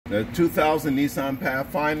The 2000 Nissan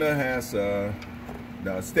Pathfinder has the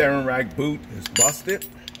steering rack boot is busted,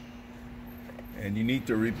 and you need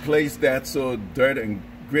to replace that so dirt and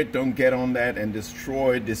grit don't get on that and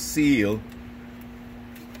destroy the seal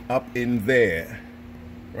up in there,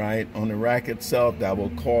 right, on the rack itself. That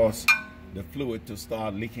will cause the fluid to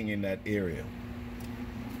start leaking in that area.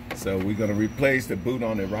 So we're going to replace the boot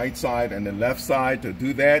on the right side and the left side. To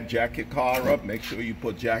do that, jack your car up. Make sure you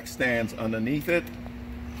put jack stands underneath it.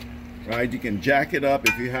 Right, you can jack it up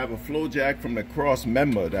if you have a flow jack from the cross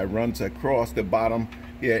member that runs across the bottom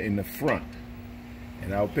here in the front.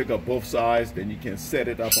 And I'll pick up both sides, then you can set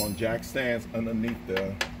it up on jack stands underneath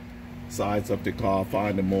the sides of the car.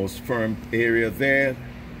 Find the most firm area there.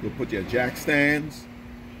 You'll put your jack stands.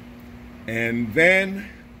 And then,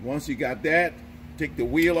 once you got that, take the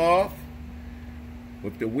wheel off.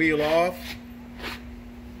 With the wheel off,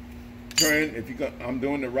 turn, if you got, I'm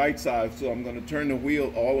doing the right side, so I'm going to turn the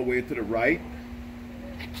wheel all the way to the right,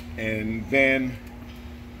 and then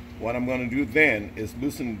what I'm going to do then is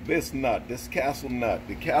loosen this nut, this castle nut.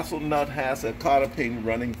 The castle nut has a cotter pin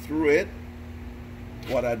running through it.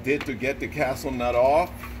 What I did to get the castle nut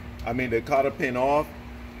off, the cotter pin off,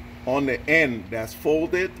 on the end that's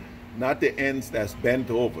folded, not the ends that's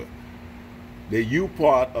bent over. The U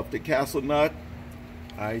part of the castle nut,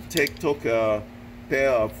 I took a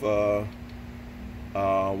pair of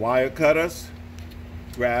wire cutters,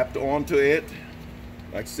 grabbed onto it.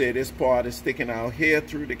 Like I said, this part is sticking out here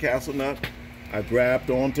through the castle nut. I grabbed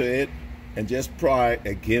onto it and just pried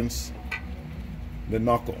against the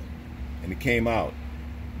knuckle, and it came out.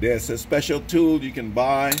 There's a special tool you can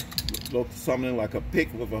buy, looks something like a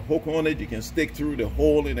pick with a hook on it. You can stick through the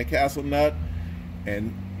hole in the castle nut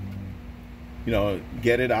and, you know,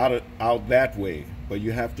 get it out that way. But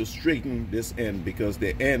you have to straighten this end because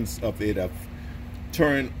the ends of it have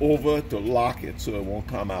turned over to lock it so it won't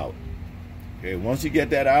come out. Okay, once you get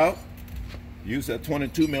that out, use a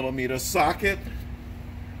 22mm socket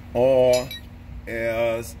or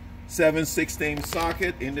a 7/16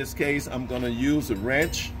 socket. In this case, I'm going to use a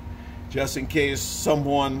wrench just in case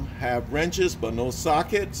someone have wrenches but no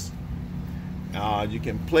sockets. You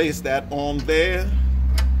can place that on there,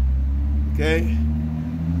 okay?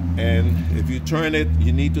 And if you turn it,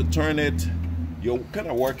 you need to turn it, you're kind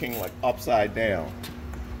of working like upside down.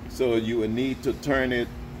 So you would need to turn it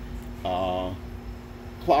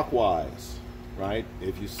clockwise, right?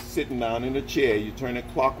 If you're sitting down in a chair, you turn it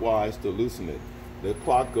clockwise to loosen it. The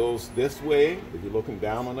clock goes this way if you're looking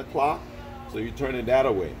down on the clock, so you turn it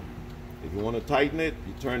that way. If you want to tighten it,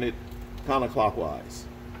 you turn it counterclockwise.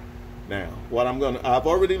 Now, I've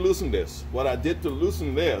already loosened this. What I did to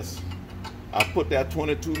loosen this, I put that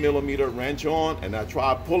 22mm wrench on and I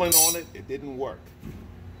tried pulling on it. It didn't work.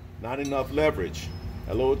 Not enough leverage.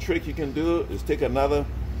 A little trick you can do is take another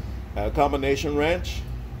combination wrench,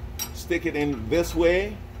 stick it in this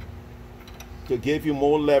way to give you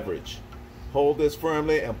more leverage. Hold this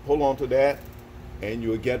firmly and pull onto that, and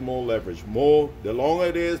you'll get more leverage. The longer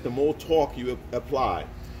it is, the more torque you apply.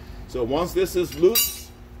 So once this is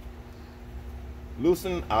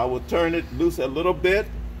loosened, I will turn it loose a little bit,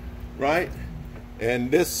 right?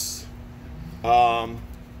 And this tie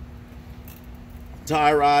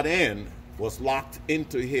rod end was locked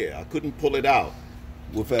into here. I couldn't pull it out.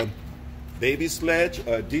 With a baby sledge,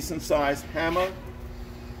 a decent sized hammer,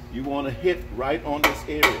 you want to hit right on this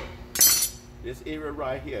area. This area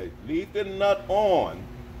right here. Leave the nut on,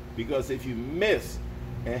 because if you miss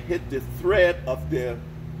and hit the thread of the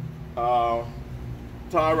tie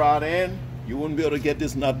rod end, you wouldn't be able to get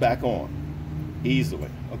this nut back on easily,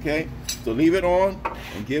 okay? So leave it on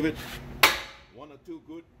and give it 1 or 2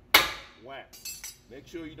 good whacks. Make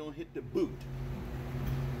sure you don't hit the boot,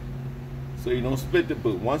 so you don't split the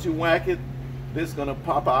boot. Once you whack it, this is gonna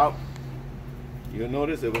pop out. You'll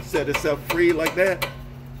notice it will set itself free like that.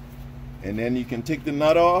 And then you can take the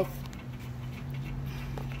nut off,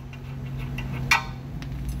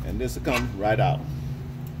 and this will come right out.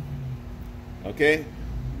 Okay?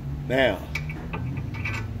 Now,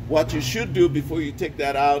 what you should do before you take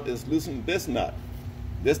that out is loosen this nut.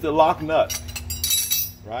 This is the lock nut,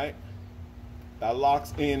 right? That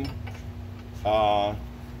locks in the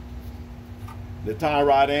tie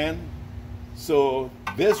rod end. So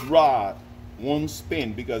this rod won't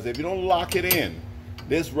spin, because if you don't lock it in,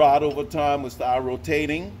 this rod over time will start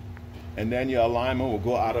rotating, and then your alignment will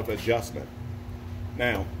go out of adjustment.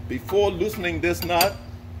 Now, before loosening this nut,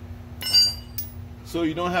 so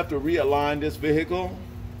you don't have to realign this vehicle,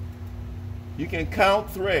 you can count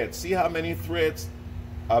threads. See how many threads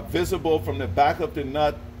are visible from the back of the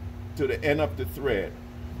nut to the end of the thread.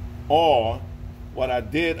 Or what I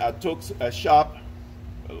did, I took a sharp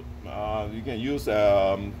You can use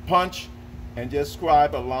a punch and just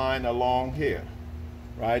scribe a line along here,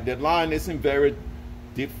 right? The line isn't very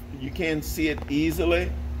deep. You can't see it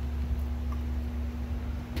easily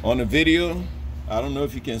on the video. I don't know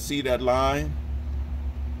if you can see that line.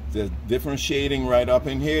 There's different shading right up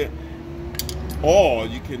in here. Or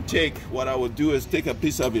you can take, what I would do is take a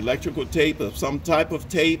piece of electrical tape of some type of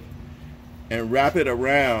tape and wrap it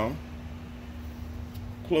around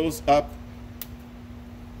close up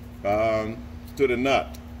to the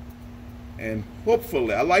nut. And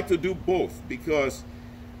hopefully, I like to do both, because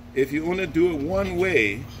if you want to do it one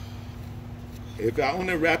way, if I want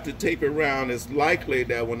to wrap the tape around, it's likely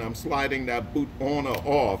that when I'm sliding that boot on or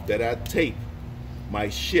off, that tape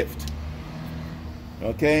might shift.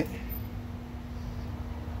 Okay?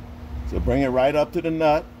 So bring it right up to the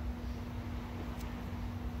nut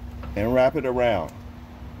and wrap it around,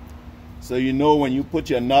 so you know when you put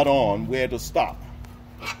your nut on where to stop.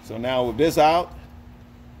 So now with this out,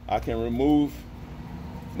 I can remove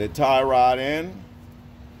the tie rod end.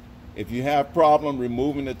 If you have problem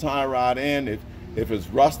removing the tie rod end, if it's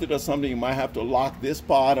rusted or something, you might have to lock this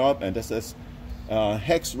part up, and there's this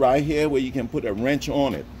hex right here where you can put a wrench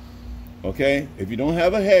on it. Okay? If you don't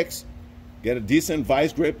have a hex, get a decent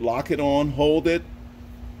vice grip, lock it on, hold it,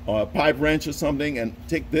 or a pipe wrench or something, and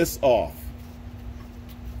take this off.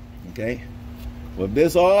 Okay? With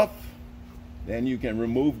this off, then you can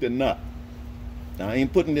remove the nut. Now, I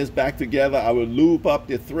ain't putting this back together. I will lube up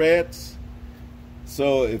the threads,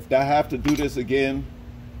 so if I have to do this again,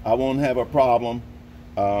 I won't have a problem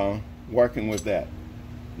working with that.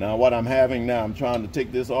 Now, what I'm having now, I'm trying to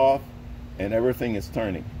take this off, and everything is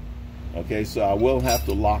turning. Okay, so I will have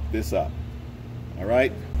to lock this up. All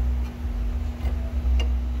right?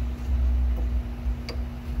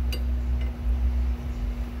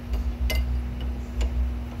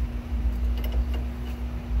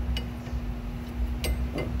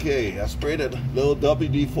 Okay, I sprayed a little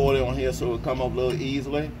WD-40 on here so it'll come up a little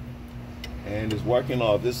easily, and it's working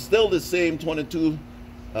off. It's still the same 22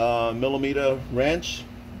 millimeter wrench,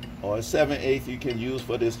 or a 7/8 you can use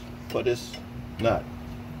for this nut.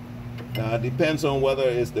 Now it depends on whether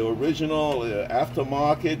it's the original or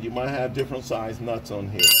aftermarket. You might have different size nuts on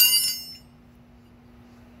here.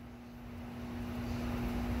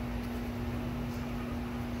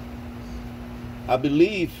 I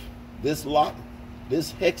believe this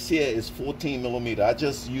hex here is 14 millimeter. I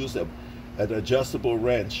just used an adjustable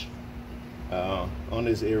wrench on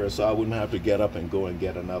this area, so I wouldn't have to get up and go and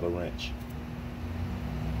get another wrench.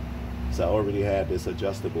 So I already had this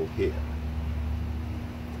adjustable here.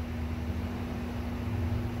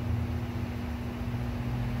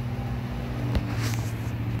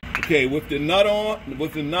 Okay, with the nut on,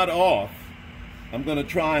 with the nut off, I'm gonna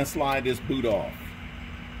try and slide this boot off.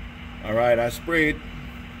 All right, I sprayed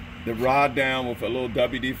the rod down with a little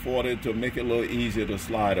WD-40 to make it a little easier to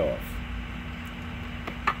slide off.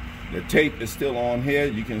 The tape is still on here.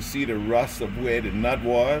 You can see the rust of where the nut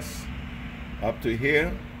was up to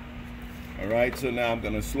here. All right, so now I'm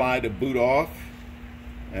gonna slide the boot off,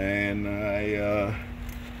 and I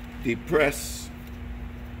depress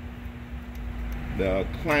the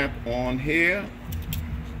clamp on here.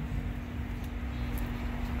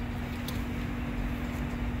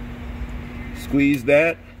 Squeeze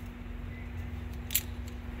that.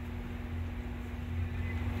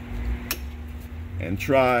 And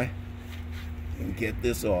try and get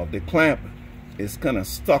this off. The clamp is kind of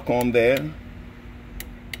stuck on there.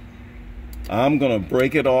 I'm gonna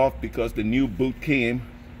break it off because the new boot came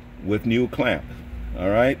with new clamp. All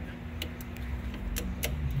right.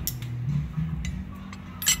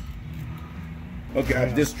 Okay,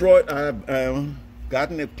 I've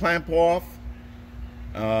gotten the clamp off.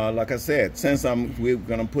 Like I said, since we're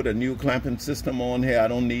gonna put a new clamping system on here, I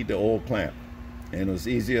don't need the old clamp, and it was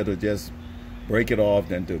easier to just break it off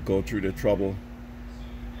than to go through the trouble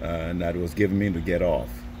and that it was giving me to get off.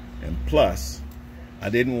 And plus, I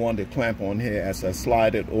didn't want the clamp on here as I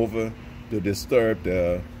slide it over to disturb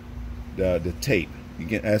the tape.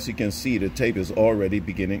 As you can see, the tape is already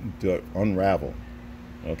beginning to unravel.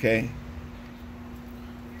 Okay.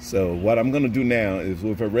 So what I'm going to do now is,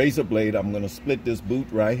 with a razor blade, I'm going to split this boot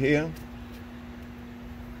right here.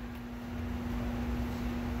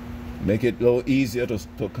 Make it a little easier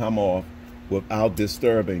to come off without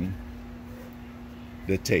disturbing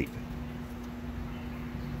the tape.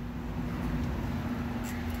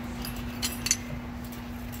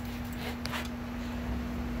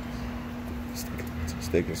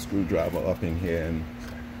 Stick a screwdriver up in here and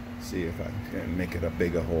see if I can make it a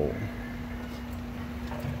bigger hole.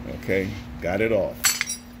 Okay, got it off.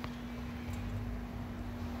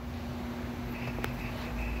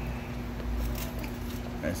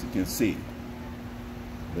 as you can see,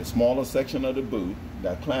 the smaller section of the boot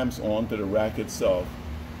that clamps onto the rack itself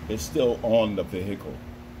is still on the vehicle.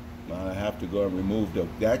 Now I have to go and remove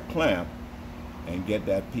that clamp and get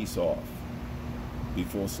that piece off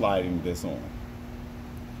before sliding this on.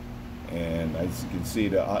 And as you can see,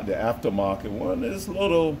 the aftermarket one is a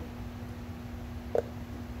little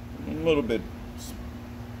bit,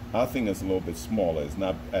 I think it's a little bit smaller. It's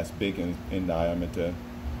not as big in diameter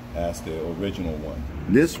as the original one.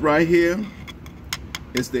 This right here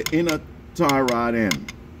is the inner tie rod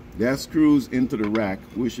end. That screws into the rack,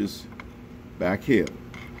 which is back here.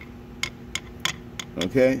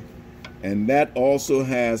 Okay? And that also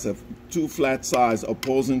has two flat sides,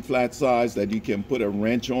 opposing flat sides that you can put a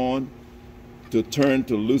wrench on to turn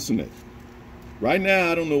to loosen it. Right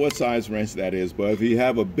now, I don't know what size wrench that is, but if you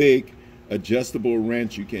have a big adjustable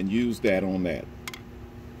wrench, you can use that on that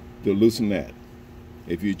to loosen that.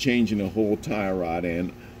 If you're changing the whole tie rod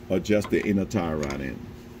end or just the inner tie rod end.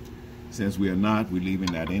 Since we are not, we're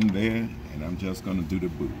leaving that in there, and I'm just going to do the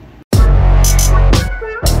boot.